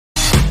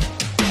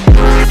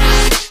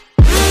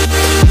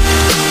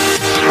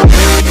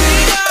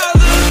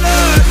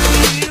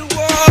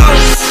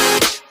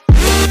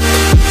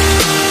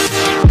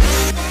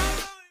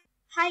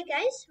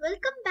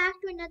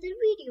another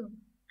video.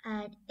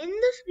 And in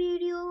this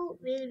video,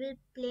 we'll be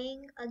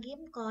playing a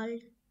game called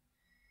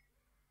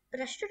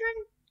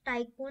Restaurant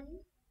Tycoon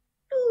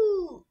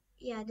 2.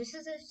 Yeah, this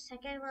is the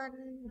second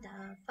one.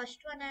 The first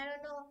one, I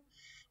don't know.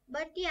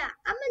 But yeah,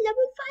 I'm a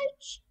level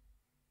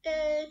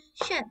 5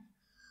 chef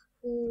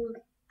who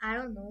I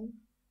don't know.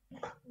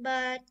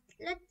 But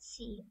let's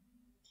see.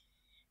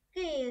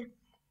 Okay,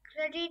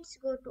 credits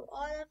go to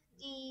all of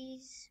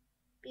these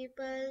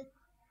people.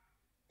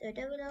 The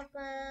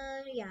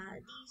developer, yeah,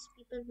 these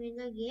people made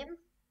the game.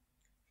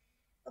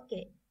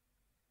 Okay,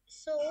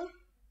 so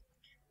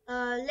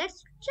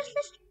let's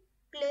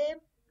play.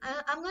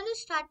 I'm gonna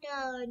start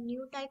a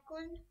new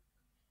tycoon.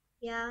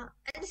 Yeah,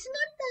 and this is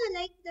not the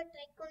like the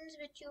tycoons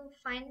which you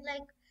find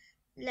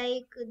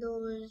like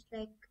those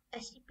like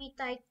SCP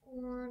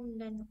tycoon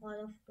and all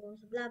of those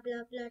blah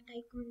blah blah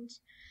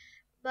tycoons.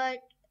 But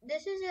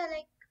this is a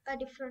like a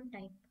different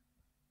type.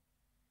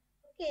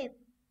 Okay,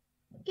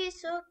 okay.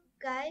 So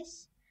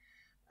guys,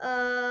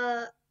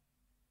 uh,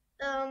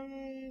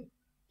 um,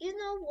 you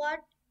know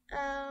what?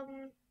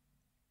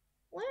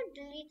 Wanna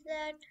delete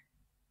that?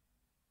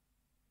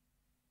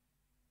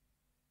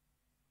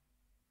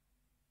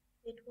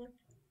 Wait, what?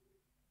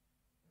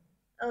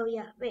 Oh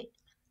yeah, wait.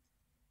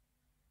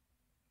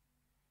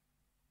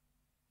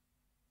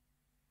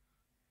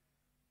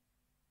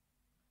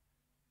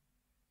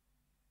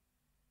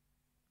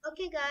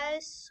 Okay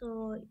guys,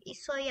 so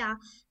yeah,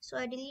 so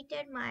I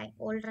deleted my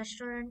old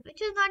restaurant,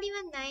 which was not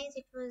even nice.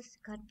 It was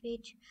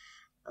garbage.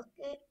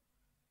 Okay,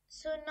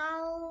 so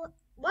now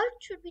what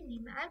should we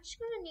name it? I'm just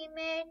gonna name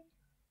it.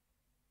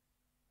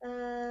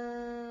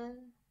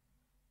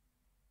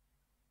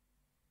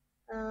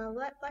 Uh,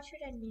 what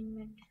should I name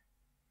it?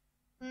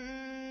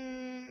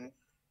 Hmm,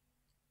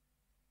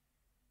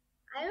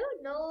 I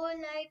don't know.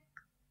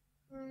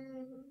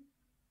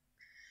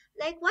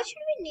 Like what should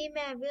we name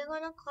it? We're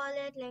gonna call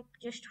it like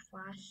just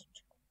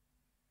fast.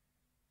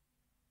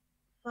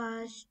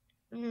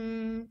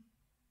 Hmm,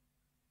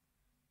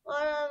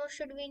 or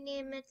should we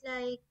name it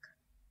like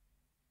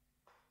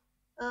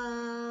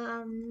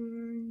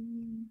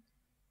um.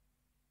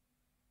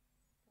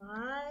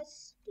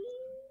 Fasting?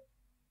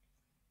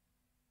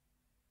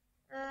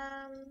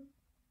 Um,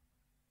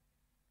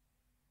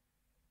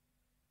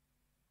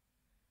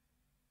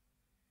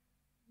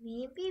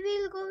 Maybe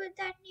we'll go with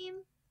that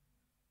name.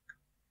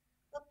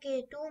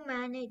 Okay, two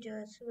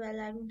managers. Well,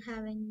 I don't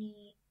have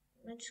any.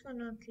 I'm just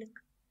gonna click.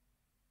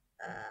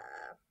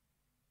 Uh,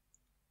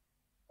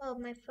 oh,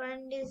 my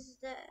friend is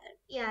there.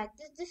 Yeah,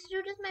 this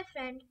dude is my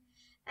friend.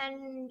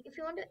 And if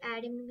you want to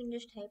add him, you can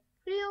just type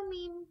Creo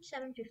meme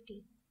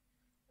 750.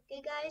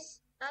 Okay, guys.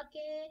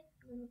 Okay,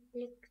 I'm gonna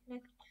click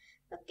next.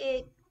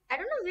 Okay, I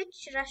don't know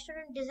which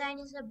restaurant design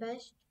is the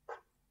best.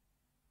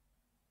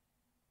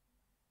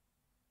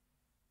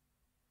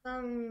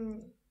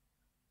 Um,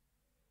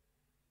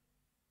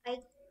 I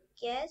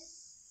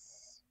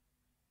guess.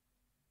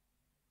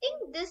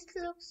 Think this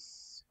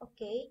looks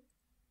okay.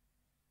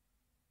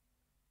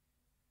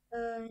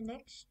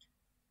 Next.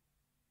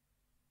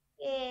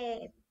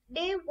 Yeah,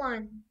 day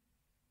one.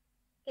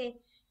 Okay,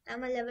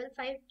 I'm a level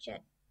 5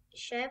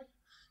 chef,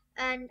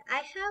 and I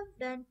have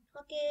done.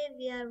 Okay,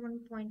 we are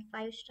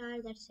 1.5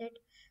 star. That's it.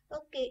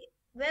 Okay,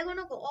 we're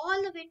gonna go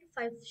all the way to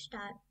 5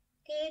 star.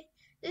 Okay,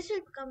 this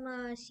will become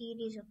a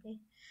series. Okay.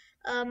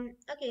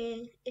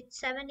 Okay, it's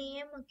 7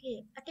 a.m.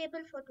 Okay, a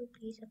table for two,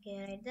 please. Okay,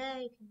 right there.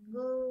 You can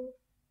go.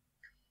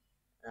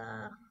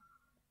 Uh,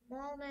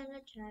 Mom and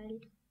a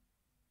child.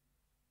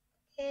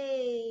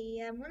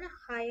 Hey, I'm gonna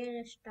hire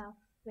a staff.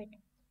 Wait,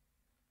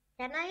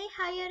 can I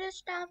hire a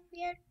staff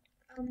yet?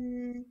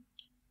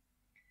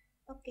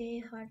 Okay,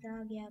 hot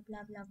dog, yeah,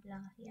 blah blah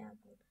blah, yeah,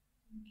 good.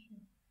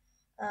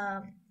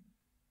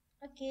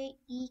 Okay. Okay,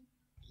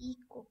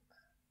 cook.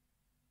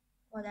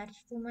 Oh,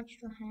 that's too much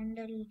to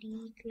handle.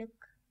 D click.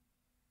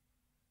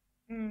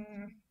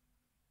 Mm,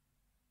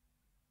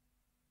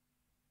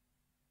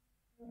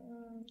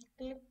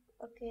 Click.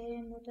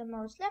 Okay, move the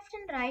mouse left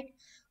and right.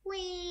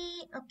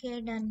 We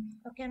okay, done.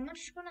 Okay, I'm not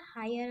just gonna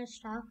hire a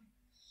staff.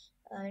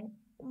 Uh,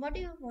 what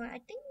do you want? I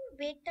think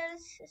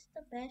waiters is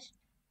the best.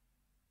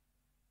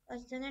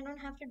 Because then I don't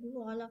have to do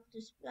all of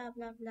this blah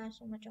blah blah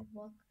so much of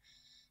work.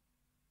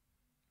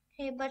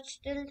 Hey, but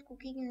still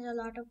cooking is a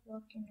lot of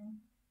work, you know.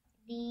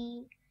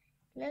 The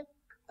click,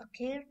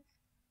 okay.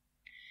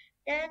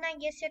 Then I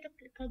guess you have to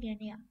click again,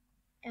 yeah.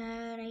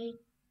 Right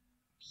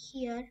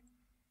here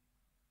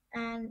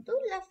and do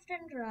left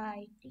and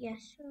right.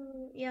 Yes,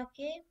 so yeah,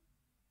 okay.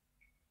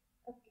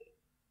 Okay,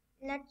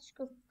 let's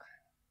cook.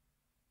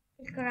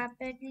 Click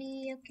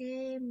rapidly,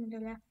 okay. Move the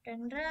left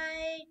and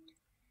right.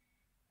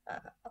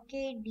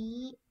 Okay,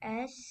 D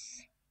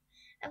S.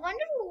 I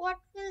wonder what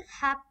will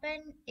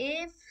happen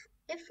if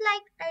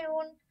like I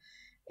don't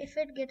if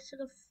it gets to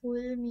the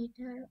full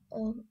meter.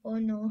 Oh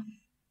no.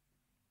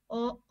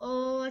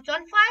 Oh, it's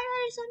on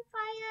fire! It's on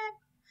fire!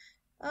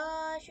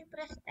 I should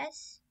press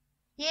S.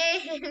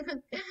 Yay!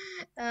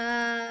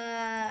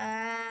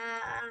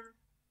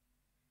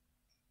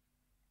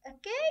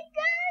 Okay,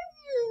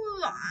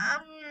 guys. I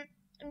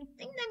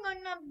think they're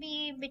gonna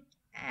be a bit.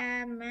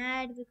 I'm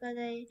mad because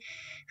I.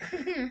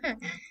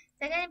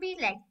 They're gonna be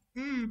like,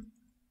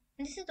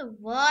 this is the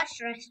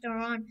worst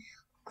restaurant.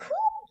 Who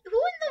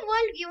in the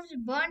world gives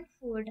burnt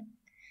food?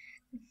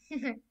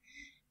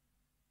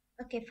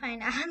 Okay,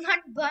 fine. I'm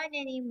not burnt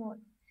anymore.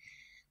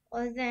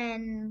 Or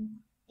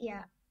then,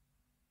 yeah,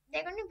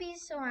 they're gonna be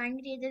so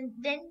angry.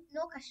 Then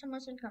no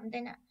customers will come.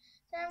 Then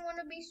I'm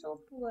gonna be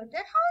so poor.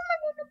 Then how am I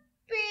gonna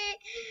pay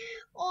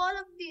all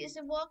of these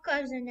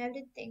workers and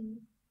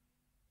everything?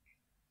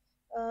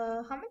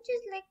 How much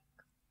is like?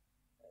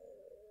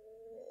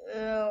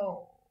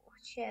 Oh,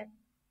 chef.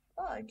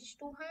 Oh, it's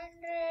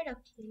 200.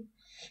 Okay.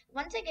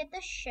 Once I get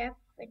the chef,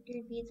 it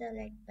will be the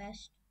like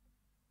best.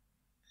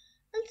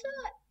 Also,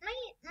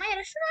 my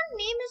restaurant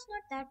name is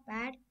not that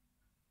bad. I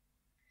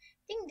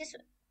think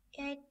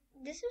yeah,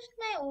 this is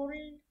my old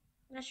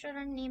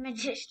restaurant name. I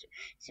just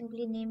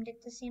simply named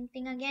it the same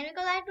thing again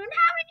because I don't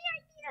have any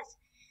ideas.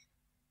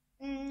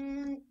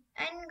 And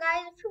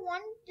guys, if you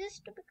want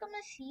this to become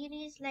a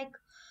series, like,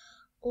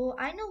 oh,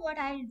 I know what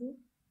I'll do.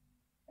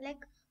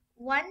 Like,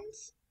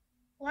 once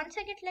once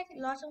I get like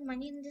lots of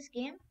money in this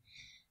game,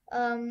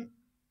 um,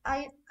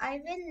 I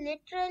will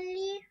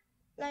literally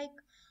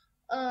like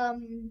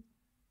um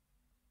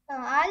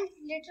I'll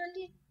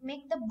literally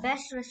make the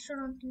best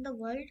restaurant in the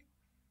world,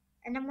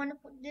 and I'm gonna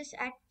put this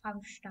at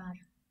 5 star.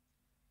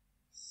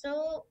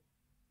 So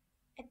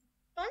I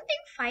don't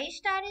think 5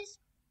 star is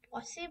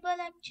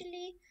possible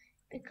actually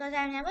because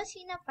I've never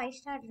seen a 5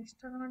 star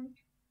restaurant.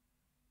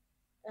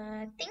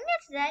 Thing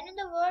that's there in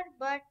the world,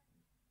 but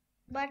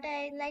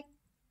I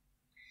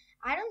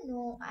don't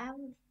know. I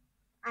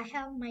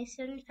have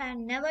myself have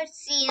never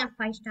seen a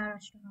 5 star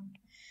restaurant.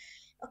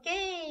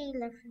 Okay,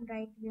 left and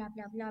right, blah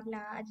blah blah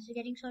blah. This is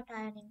getting so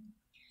tiring.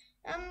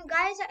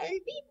 Guys, I'll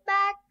be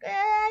back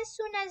as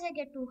soon as I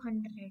get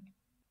 200.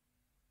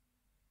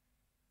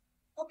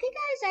 Okay,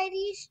 guys, I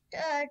reached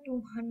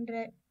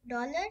 $200.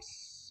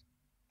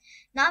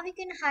 Now we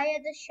can hire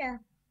the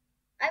chef.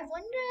 I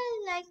wonder,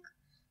 like,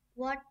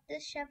 what the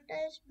chef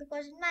does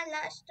because in my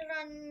last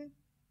run,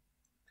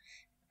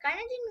 kind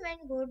of didn't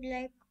went good.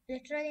 Like,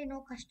 literally, no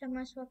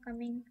customers were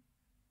coming.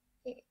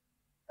 Okay,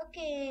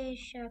 okay,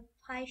 chef.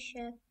 Hi,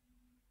 chef.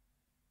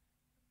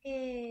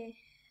 Okay,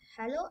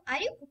 hello.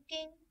 Are you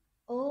cooking?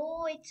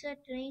 Oh, it's a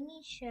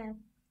trainee chef.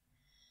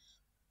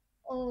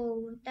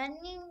 Oh, that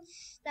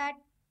means that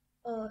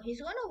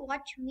he's gonna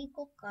watch me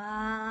cook.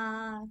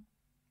 How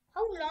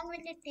long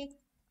will it take?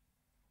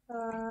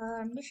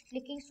 I'm just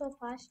clicking so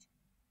fast.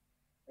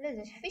 What is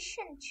this? Fish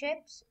and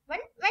chips? When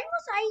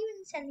was I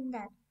even selling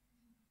that?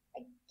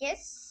 I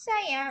guess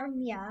I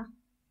am. Yeah,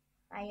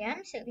 I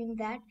am selling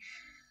that.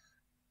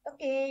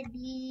 Okay,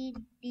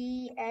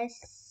 DDS.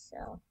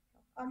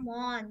 Come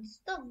on, it's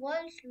the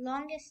world's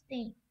longest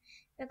thing.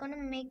 We're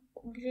gonna make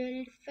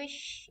grilled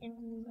fish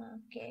in.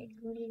 Okay,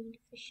 grilled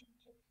fish and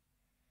chips.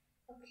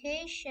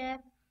 Okay,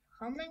 chef.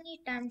 How many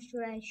times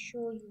should I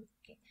show you?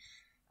 Okay.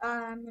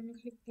 I'm gonna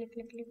click.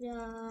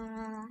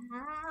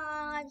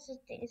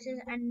 This is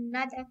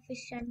another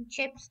fish and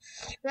chips.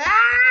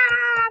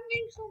 I'm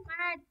getting so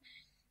mad.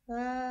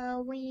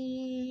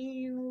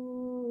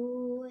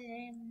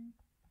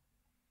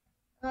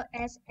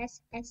 S.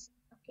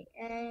 Okay,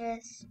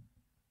 S.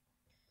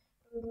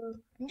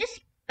 I'm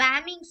just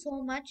spamming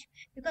so much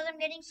because I'm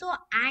getting so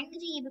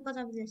angry because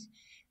of this.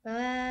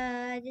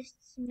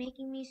 Just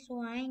making me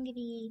so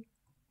angry.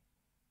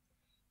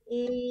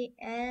 A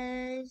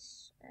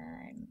S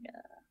and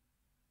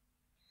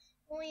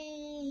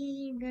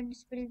we don't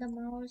spill the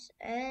mouse.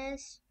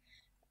 S.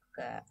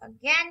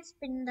 Again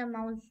spin the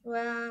mouse.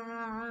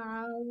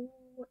 Wow.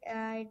 Uh,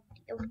 I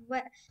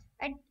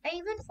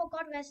even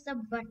forgot where's the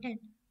button.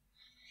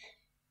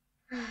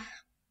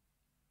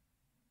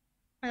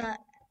 uh,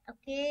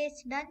 okay,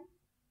 it's done.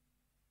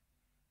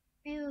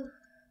 Phew.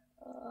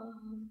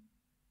 Um,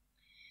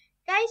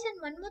 guys,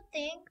 and one more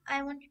thing,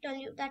 I want to tell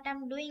you that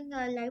I'm doing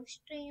a live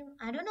stream.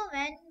 I don't know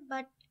when,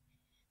 but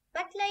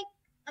like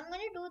I'm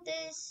gonna do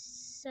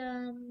this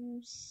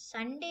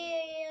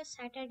Sunday or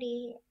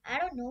Saturday. I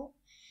don't know.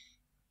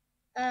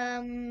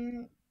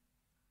 Um,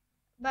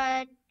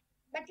 but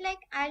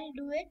like I'll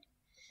do it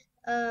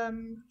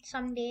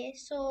someday.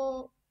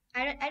 So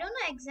I don't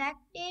know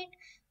exact date,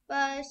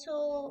 but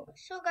so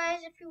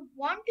guys, if you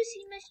want to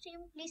see my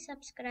stream, please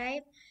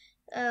subscribe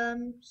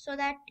so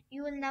that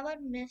you will never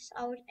miss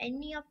out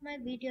any of my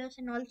videos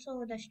and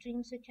also the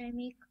streams which I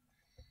make.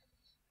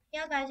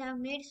 Yeah, guys, I've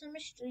made some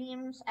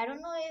streams. I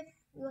don't know if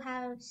you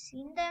have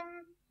seen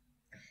them,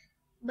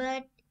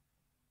 but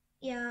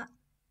yeah,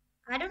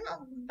 I don't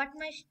know, but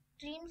my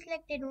streams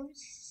like they don't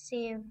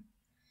save.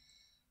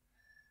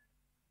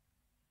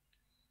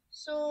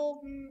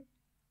 So,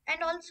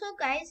 and also,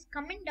 guys,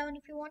 comment down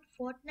if you want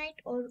Fortnite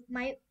or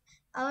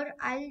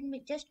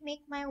just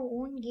make my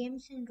own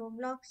games in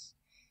Roblox,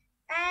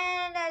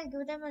 and I'll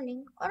give them a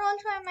link. Or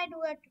also, I might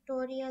do a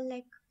tutorial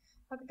like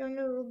how to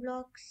download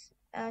Roblox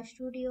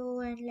Studio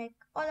and like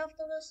all of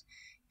those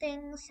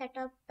things,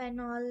 setup and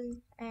all,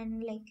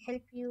 and like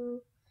help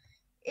you.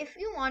 If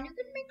you want, you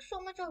can make so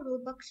much of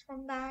Robux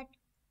from that,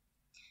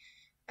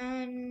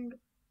 and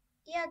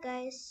Yeah,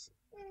 guys.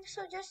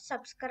 So just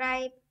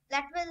subscribe.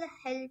 That will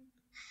help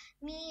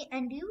me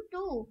and you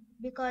too.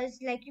 Because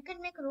like you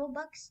can make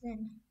Robux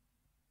then.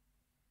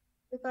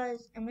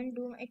 Because I'm gonna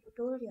do my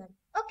tutorial.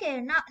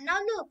 Okay, now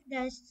look,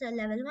 there's a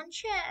level one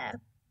chef.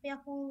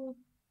 Yahoo!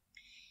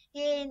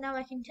 Yay! Now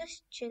I can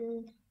just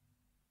chill.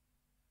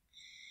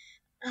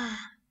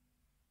 Ah,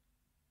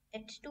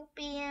 it's 2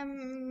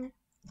 p.m.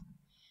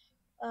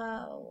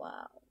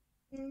 Wow.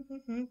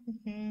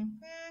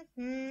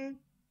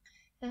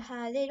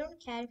 They don't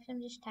care if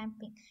I'm just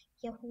stamping.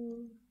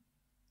 Yahoo!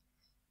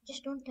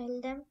 Just don't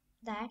tell them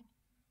that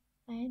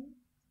I'm.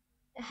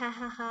 Ha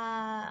ha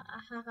ha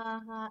ha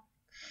ha ha.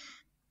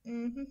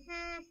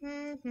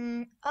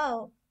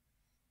 Oh,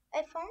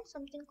 I found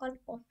something called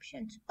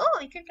options. Oh,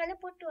 you can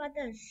teleport to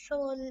others.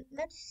 So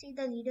let's see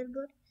the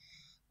leaderboard.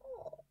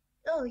 Oh,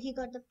 oh, he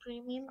got the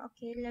premium.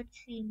 Okay, let's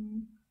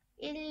see.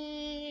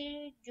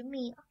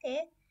 Jimmy.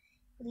 Okay,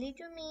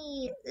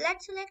 Jimmy.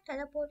 Let's select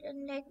teleport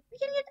and like we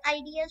can get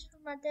ideas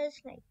from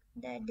others like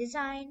the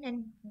design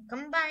and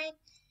combine.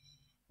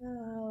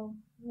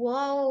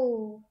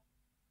 Whoa.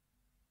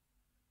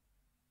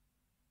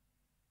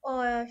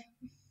 Oh,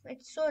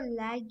 it's so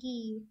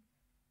laggy.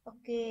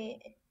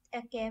 Okay,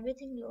 okay,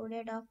 everything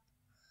loaded up.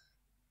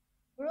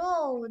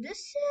 Bro, this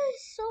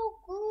is so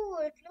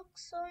good. It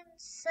looks so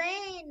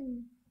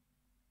insane.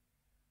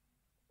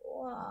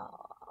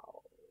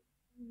 Wow.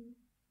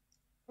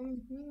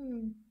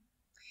 Mm-hmm.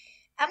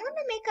 I'm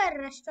gonna make a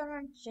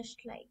restaurant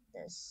just like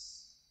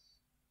this.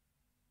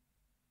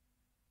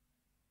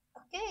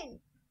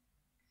 Okay.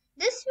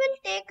 This will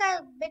take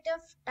a bit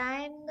of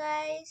time,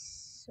 guys.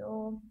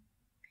 So,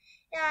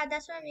 yeah,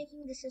 that's why I'm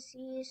making this a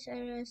series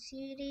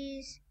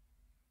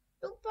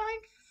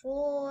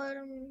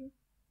 2.4.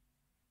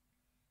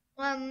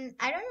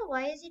 I don't know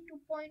why is it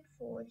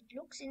 2.4. It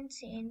looks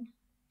insane.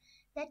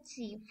 Let's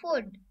see.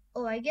 Food.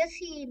 Oh, I guess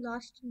he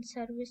lost in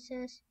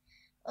services.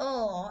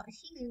 Oh,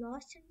 he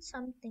lost in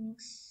some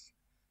things.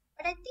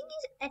 But I think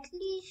he's at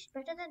least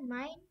better than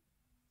mine.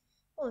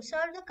 Oh,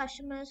 serve the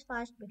customers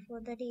fast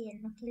before the day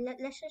end. Okay,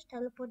 let's just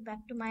teleport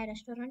back to my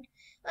restaurant.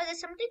 Oh, there's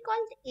something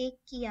called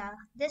IKEA.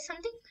 There's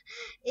something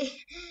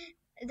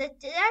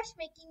that's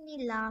making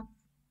me laugh.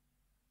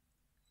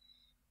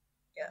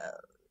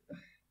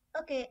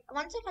 Okay,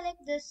 once I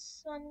collect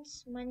this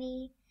one's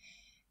money,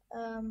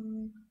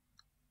 um,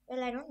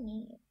 well, I don't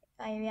need.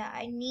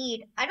 I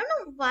need. I don't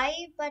know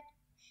why, but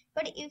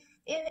if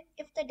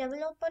the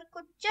developer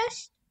could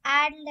just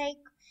add like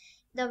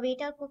the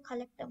waiter could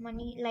collect the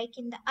money like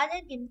in the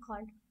other game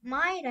called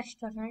My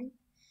Restaurant.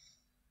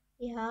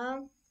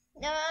 Yeah,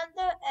 the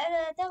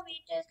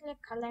waiters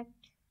like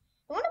collect.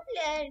 You want to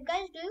play,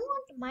 guys? Do you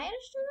want My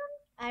Restaurant?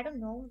 I don't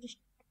know. Just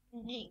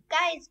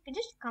guys,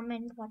 just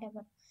comment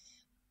whatever.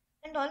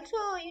 And also,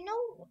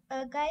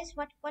 guys,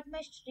 what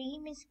my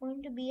stream is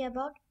going to be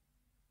about?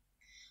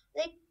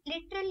 Like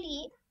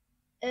literally,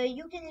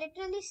 you can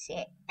literally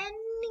say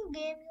any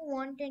game you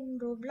want in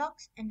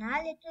Roblox, and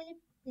I'll literally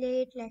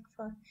play it like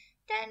for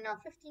 10 or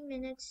 15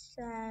 minutes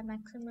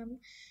maximum.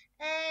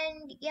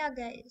 And yeah,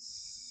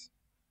 guys.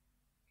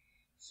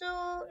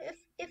 So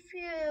if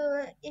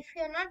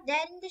you're not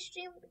there in the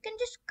stream, you can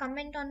just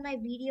comment on my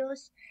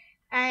videos,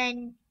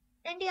 and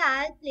yeah,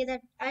 I'll play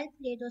that. I'll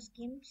play those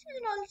games,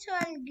 and also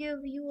I'll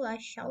give you a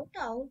shout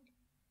out.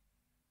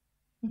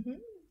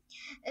 Mhm.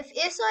 If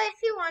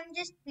you want,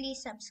 just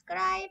please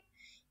subscribe,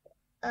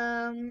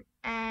 and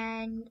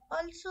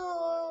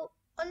also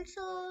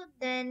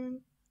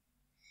then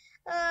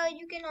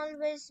you can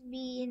always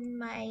be in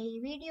my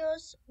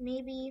videos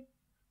maybe,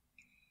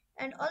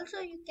 and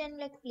also you can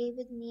like play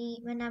with me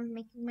when I'm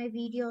making my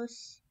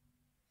videos.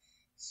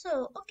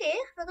 So okay,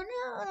 we're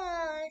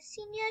gonna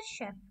senior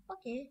chef.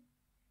 Okay,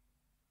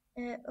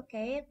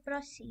 okay,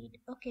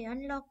 proceed. Okay,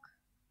 unlock.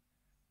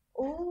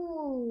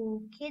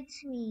 Oh,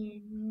 kids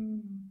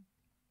meal.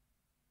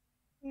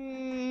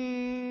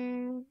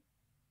 Hmm.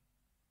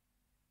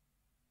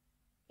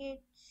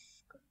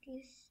 Kids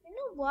cookies. You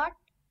know what?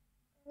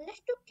 Let's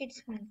do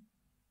kids meal.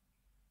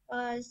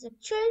 The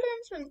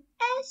children will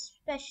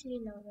especially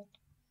love it.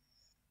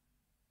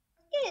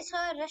 Okay, so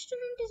our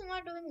restaurant is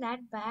not doing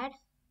that bad,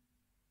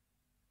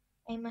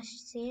 I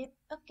must say.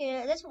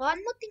 Okay, there's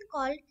one more thing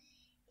called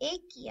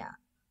IKEA.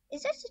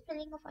 Is that the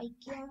spelling of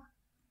IKEA?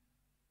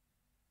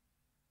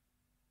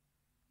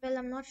 Well,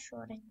 I'm not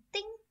sure. I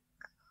think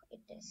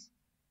it is.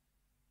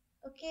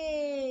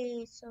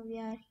 Okay, so we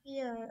are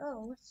here.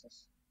 Oh, what's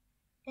this?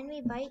 Can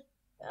we buy?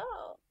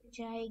 Oh,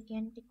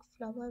 gigantic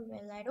flower.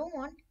 Well, I don't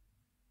want.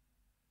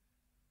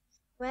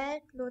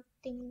 Wear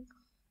clothing.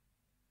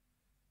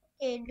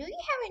 Okay, do you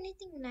have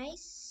anything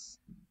nice?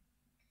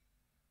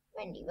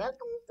 Wendy,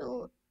 welcome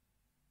to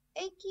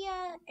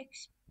IKEA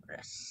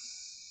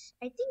Express.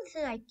 I think this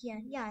is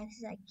IKEA. Yeah, this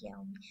is IKEA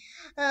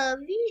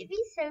only.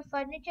 We sell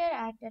furniture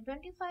at a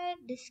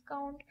 25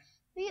 discount.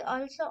 We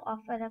also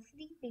offer a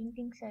free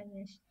painting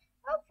service.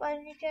 Our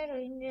furniture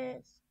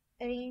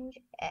range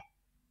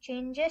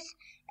changes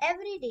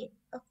every day.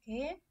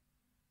 Okay.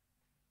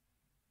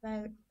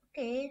 Well,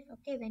 okay,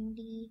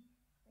 Wendy.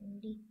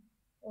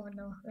 Oh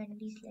no,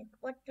 Wendy's like,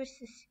 what was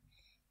this?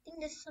 I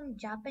think this is some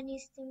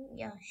Japanese thing.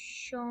 Yeah,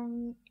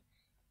 shoji.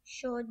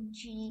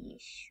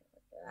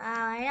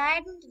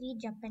 I don't read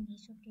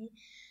Japanese, okay?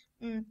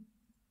 Mm.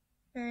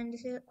 And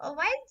this is, oh,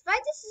 why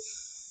this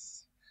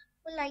is,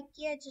 well,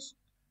 IKEA just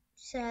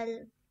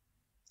sell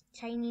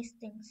Chinese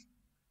things.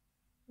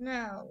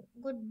 No,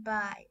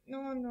 goodbye.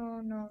 No,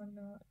 no, no,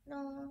 no,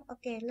 no.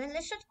 Okay,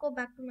 let's just go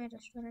back to my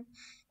restaurant.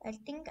 I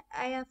think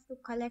I have to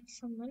collect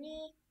some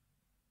money.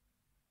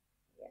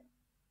 Yeah.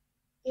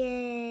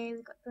 Yay,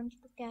 we got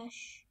 22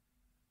 cash.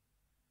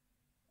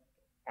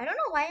 I don't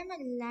know why am I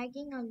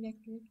lagging a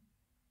little.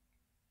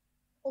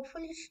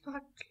 Hopefully it's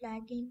not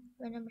lagging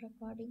when I'm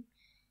recording.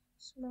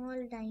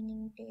 Small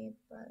dining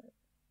table.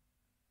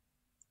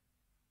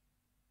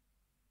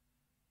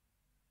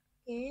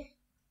 Okay,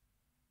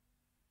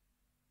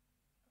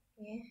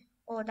 okay.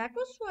 Oh, that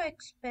was so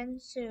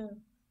expensive.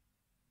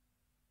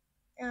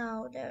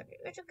 Now,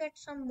 we to get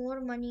some more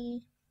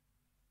money.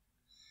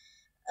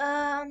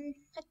 I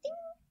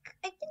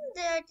think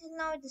that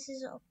now this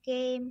is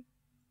okay,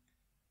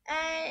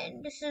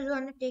 and this is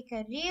gonna take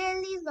a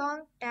really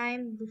long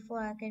time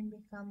before I can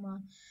become a.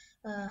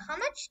 How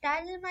much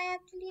stars am I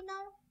actually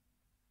now?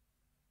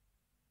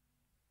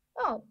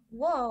 Oh,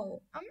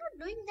 whoa! I'm not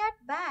doing that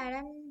bad.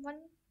 I'm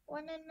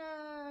one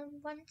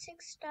and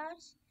 1.6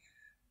 stars.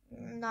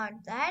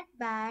 Not that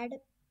bad.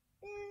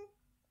 Mm,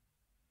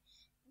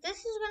 this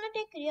is gonna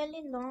take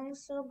really long.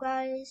 So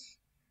guys,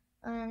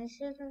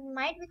 this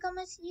might become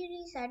a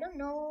series. I don't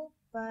know,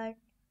 but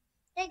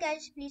hey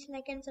guys, please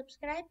like and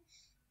subscribe.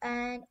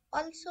 And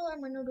also,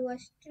 I'm gonna do a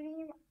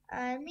stream,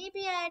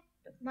 maybe at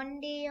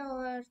Monday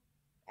or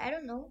I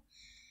don't know.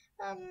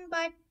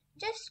 But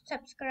just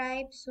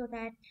subscribe so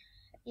that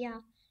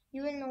yeah,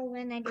 you will know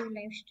when I do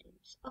live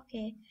streams.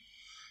 Okay,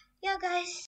 yeah, guys.